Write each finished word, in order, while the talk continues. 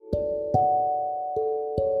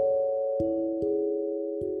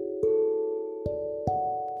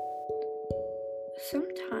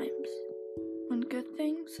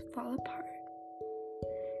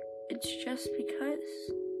just because.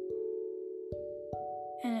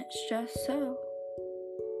 And it's just so.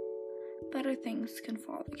 Better things can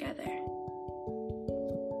fall together.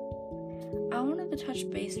 I wanted to touch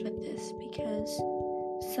base with this because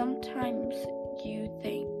sometimes you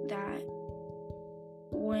think that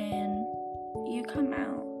when you come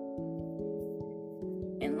out,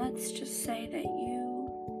 and let's just say that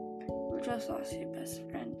you just lost your best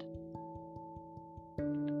friend,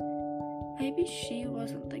 maybe she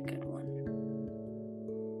wasn't the good one.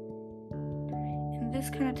 And this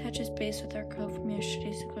kind of touches base with our quote from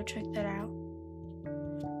yesterday, so go check that out.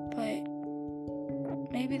 But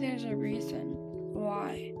maybe there's a reason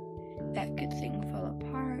why that good thing fell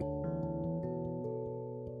apart.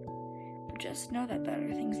 But just know that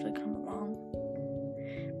better things will come along.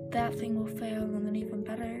 That thing will fail, and then even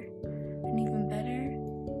better, and even better,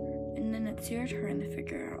 and then it's your turn to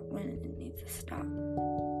figure out when it needs to stop.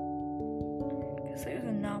 Because there's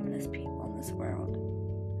anomalous people in this world,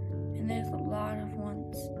 and there's a lot of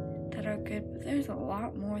ones that are good, but there's a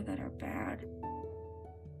lot more that are bad.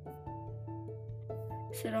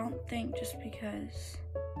 So don't think just because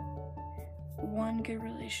one good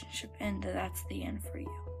relationship ended, that's the end for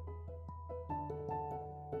you.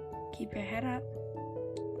 Keep your head up,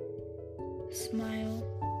 smile,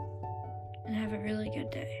 and have a really good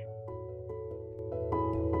day.